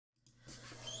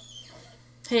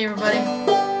Hey everybody.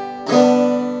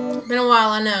 Been a while,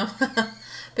 I know.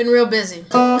 Been real busy. Wish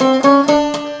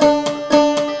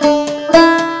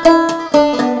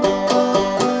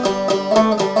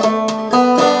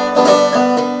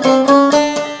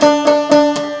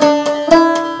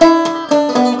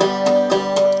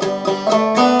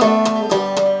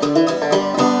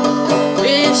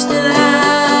that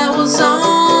I was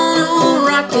on a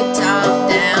rocket top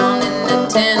down in the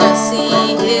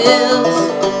Tennessee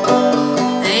hills.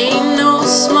 Ain't no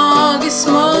smoggy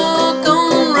smoke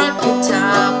on rocket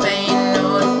top, ain't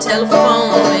no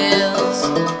telephone bills.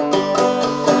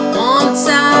 Once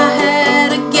I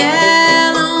had a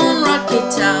gal on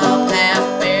rocket top,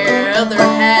 half bear, other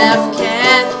half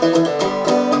cat.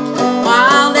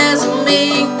 Wild as a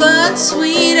mink, but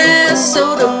sweet as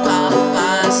soda pop,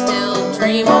 I still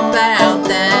dream about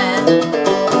that.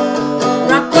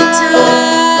 Rocket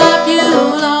top,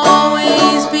 you'll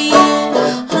always be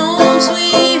home,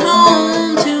 sweet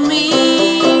home to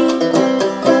me.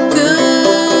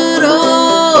 Good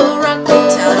old rocket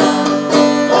top,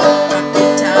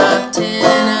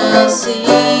 Tennessee.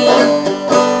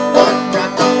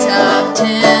 Rocket top,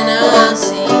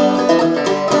 Tennessee.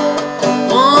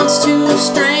 Once two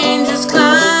strangers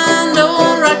climbed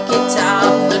old rocket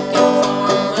top, looking for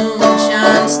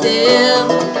moonshine still.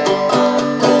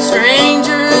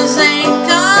 Strangers ain't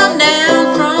come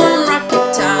down from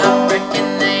rocket top,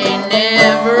 reckon they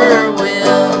never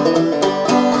will.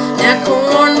 Now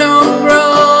corn don't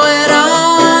grow at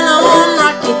all on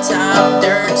rocket top,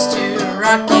 dirt's too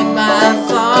rocky by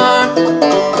far.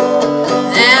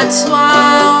 That's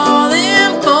why all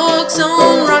them folks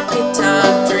on rocket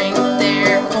top drink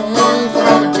their corn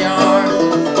from a jar.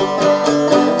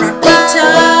 Rocket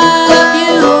top,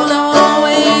 you'll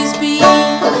always be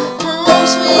home,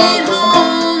 sweet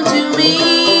home to me.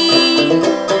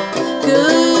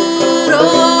 Good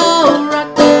old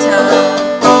rocket top,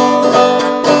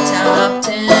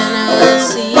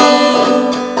 Tennessee.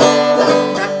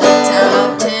 Rocket top,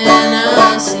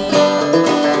 Tennessee.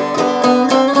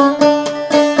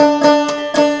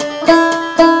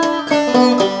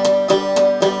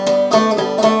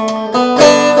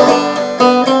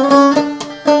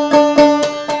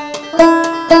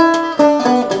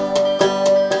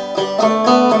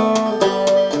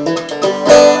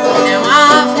 Now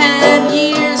I've had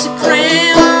years of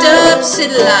cramped up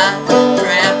city life,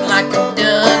 trapped like a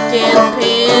duck in a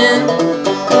pen.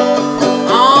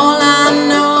 All I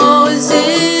know is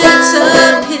it's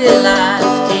a pity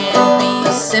life can't be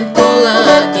simple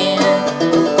again.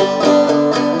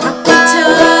 Rocket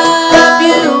top,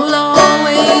 you'll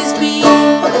always be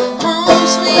home,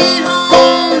 sweet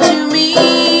home to me.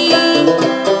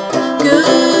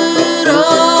 Good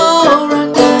old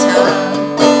rocket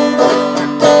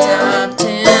top,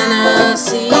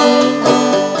 Tennessee.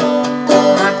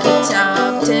 Rocket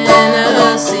top,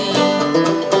 Tennessee.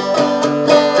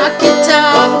 Rocket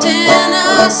top,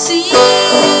 Tennessee.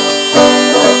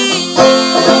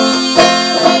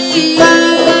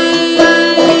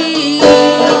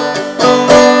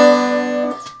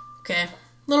 Okay, a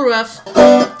little rough.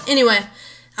 Anyway,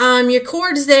 your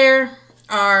chords there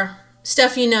are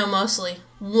stuff you know mostly.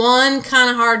 One kind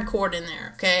of hard chord in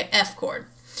there, okay, F chord.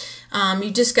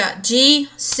 You just got G,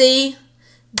 C,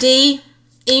 D,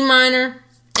 E minor,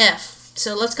 F.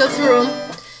 So let's go through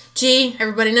them. G,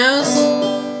 everybody knows.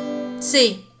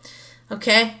 C,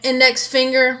 okay, index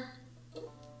finger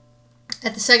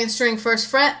at the second string, first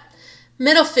fret.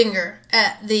 Middle finger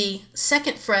at the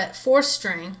second fret, fourth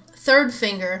string. Third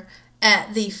finger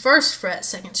at the first fret,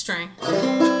 second string.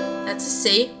 That's a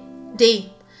C.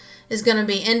 D is going to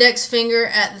be index finger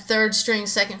at the third string,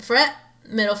 second fret.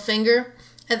 Middle finger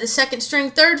at the second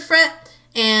string, third fret,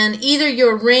 and either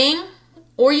your ring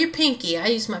or your pinky, I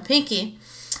use my pinky,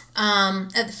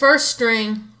 at the first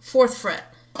string, fourth fret.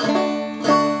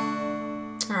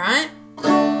 Alright?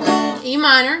 E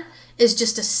minor is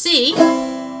just a C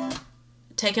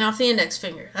taken off the index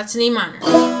finger. That's an E minor.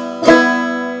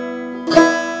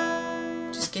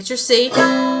 Just get your C,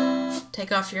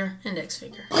 take off your index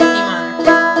finger. E minor.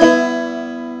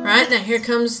 Alright, now here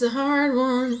comes the hard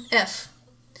one, F.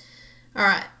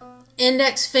 Alright,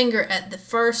 index finger at the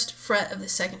first fret of the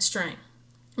second string.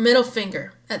 Middle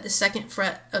finger at the second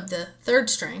fret of the third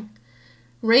string.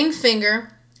 Ring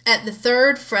finger at the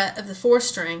third fret of the fourth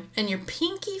string. And your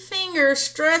pinky finger,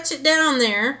 stretch it down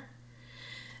there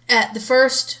at the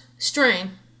first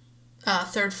string,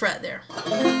 third fret there.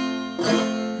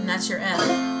 And that's your F.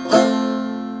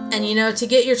 And you know, to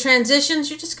get your transitions,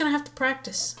 you're just going to have to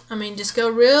practice. I mean, just go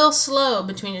real slow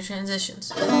between your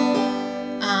transitions.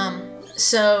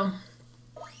 So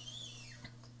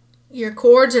your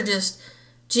chords are just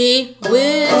G.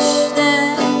 Wish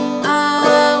that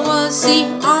I was C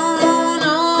on,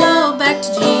 oh, back to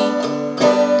G.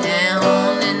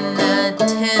 Down in the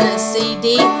Tennessee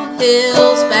deep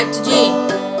hills, back to G.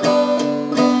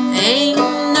 Ain't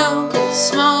no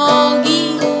small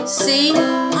G, C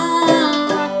on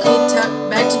Rocky Top,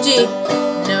 back to G.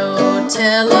 No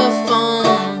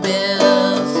telephone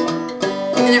bills.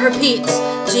 And it repeats.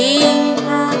 G,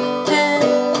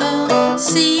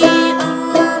 C on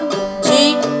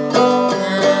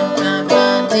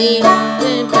G, D,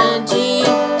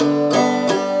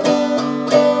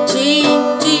 G, G,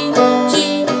 G,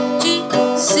 G, G,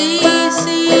 C,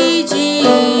 C, G,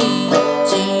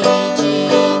 G, G,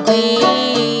 D,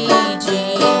 G.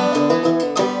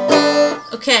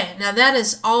 Okay, now that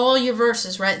is all your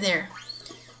verses right there.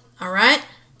 All right?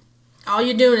 All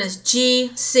you're doing is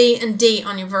G, C, and D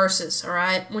on your verses, all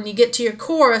right? When you get to your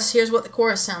chorus, here's what the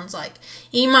chorus sounds like.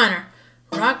 E minor.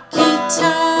 Rocky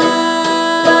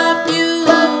top, you,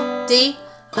 D,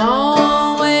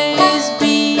 always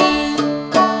be.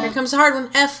 Here comes the hard one.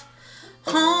 F.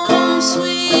 Home,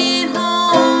 sweet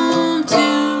home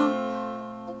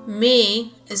to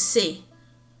me is C.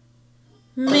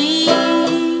 Me.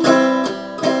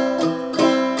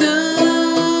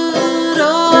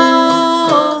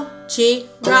 G,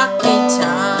 Rocky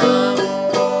top,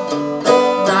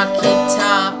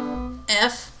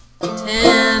 F,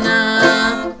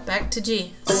 tenor, back to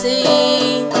G, C,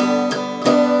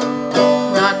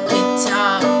 Rocky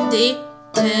top, D,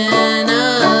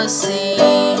 Tennessee,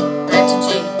 back to G.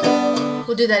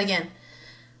 We'll do that again.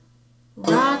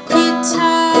 Rocky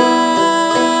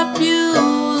top,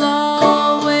 you'll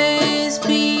always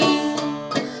be,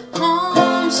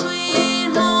 home,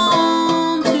 sweet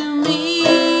home to me.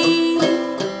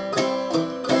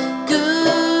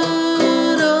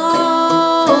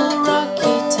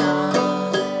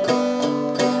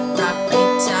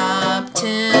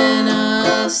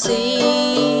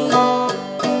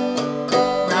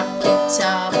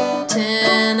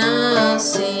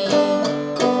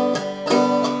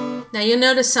 Now you'll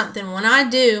notice something. When I'm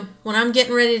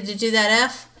getting ready to do that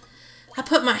F, I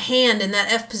put my hand in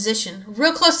that F position,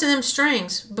 real close to them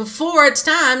strings, before it's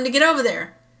time to get over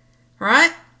there. All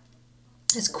right?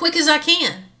 As quick as I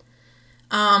can.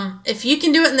 If you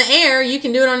can do it in the air, you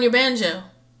can do it on your banjo.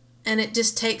 And it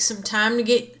just takes some time to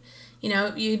get,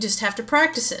 you just have to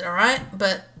practice it, all right?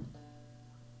 But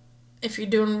if you're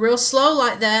doing real slow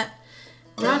like that,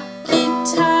 Rocky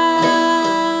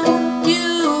top,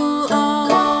 you'll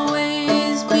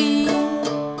always be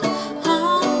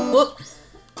home. Whoop.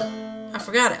 I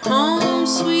forgot it. Home,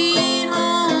 sweet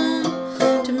home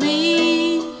to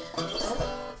me.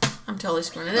 I'm totally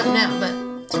screwing it up now,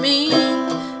 but to me,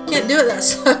 can't do it that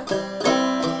slow.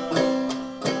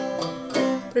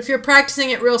 But if you're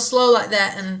practicing it real slow like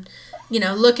that and,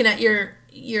 looking at your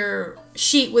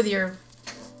sheet with your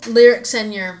lyrics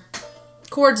and your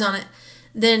chords on it,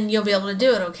 then you'll be able to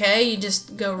do it, okay? You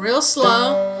just go real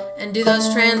slow and do those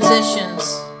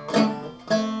transitions.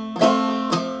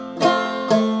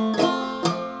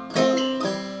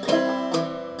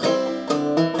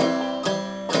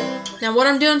 Now what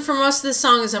I'm doing for most of the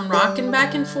song is I'm rocking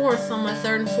back and forth on my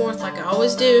third and fourth like I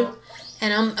always do.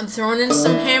 And I'm throwing in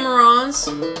some hammer-ons.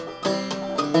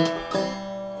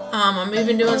 I'm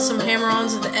even doing some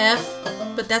hammer-ons of the F.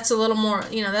 But that's a little more,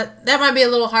 that might be a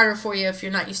little harder for you if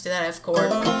you're not used to that F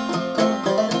chord.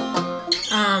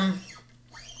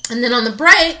 And then on the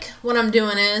break, what I'm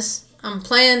doing is I'm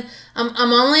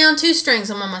only on 2 strings.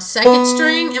 I'm on my 2nd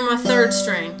string and my 3rd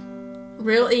string.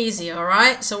 Real easy, all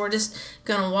right? So we're just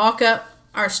going to walk up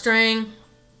our string.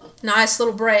 Nice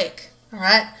little break, all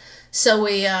right? So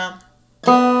we're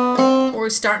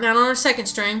starting out on our 2nd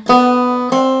string.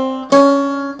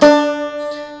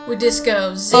 We just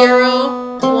go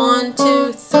 0, 1,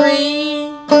 2, 3.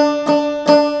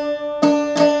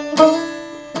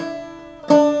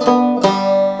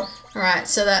 Alright,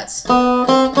 so that's. And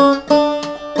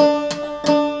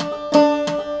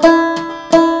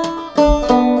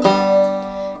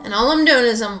all I'm doing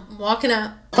is I'm walking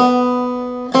up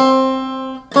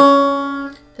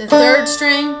the 3rd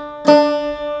string,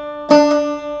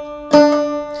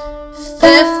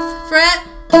 5th fret.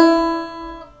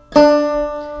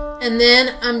 And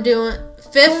then I'm doing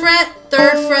 5th fret,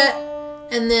 3rd fret,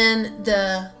 and then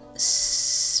the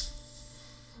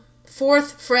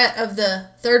 4th fret of the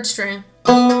 3rd string,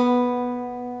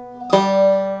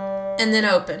 and then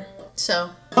open.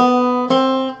 So.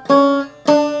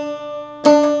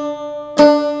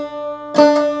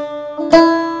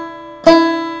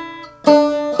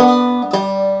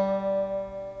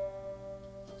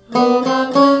 Oh, I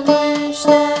wish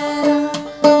that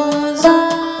I was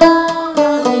on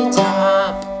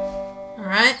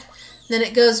Then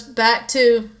it goes back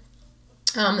to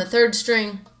the third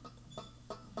string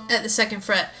at the second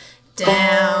fret.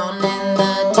 Down in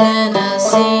the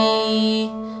Tennessee.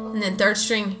 And then third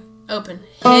string open.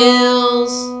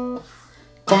 Hills.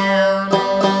 Down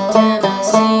in the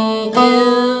Tennessee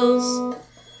hills.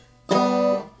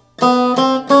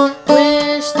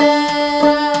 Wish that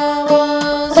I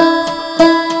was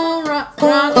on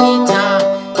Rocky Top.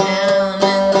 Down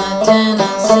in the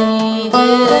Tennessee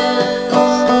hills.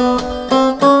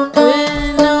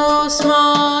 With no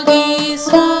smoggy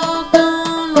smoke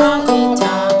on Rocky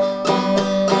Top.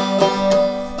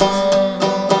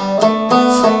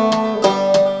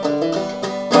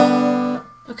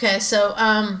 Okay, so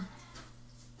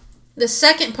the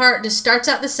second part just starts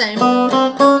out the same.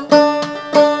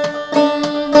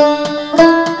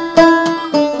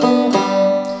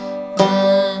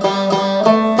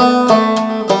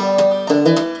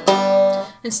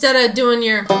 Instead of doing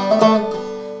your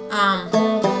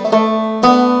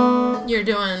you're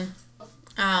doing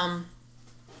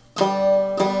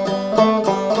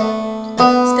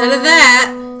instead of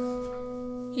that,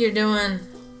 you're doing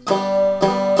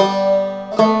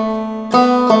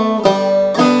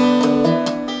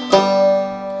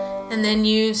and then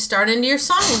you start into your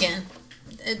song again.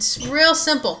 It's real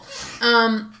simple.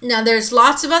 Now there's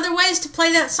lots of other ways to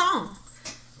play that song.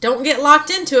 Don't get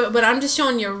locked into it, but I'm just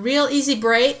showing you a real easy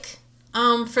break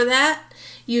for that.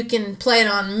 You can play it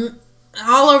on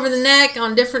all over the neck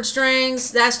on different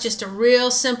strings. That's just a real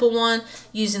simple one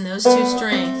using those two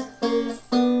strings.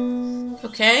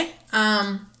 Okay,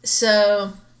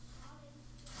 so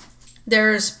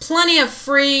there's plenty of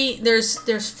free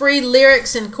free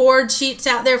lyrics and chord sheets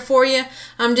out there for you.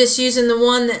 I'm just using the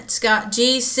one that's got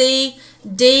G, C,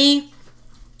 D,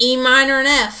 E minor, and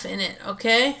F in it.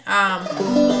 Okay,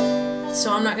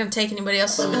 so I'm not going to take anybody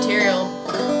else's material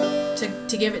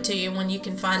to give it to you when you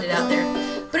can find it out there.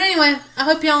 But anyway, I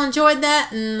hope y'all enjoyed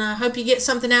that, and I hope you get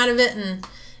something out of it, and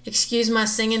excuse my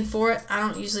singing for it. I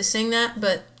don't usually sing that,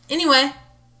 but anyway,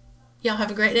 y'all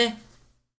have a great day.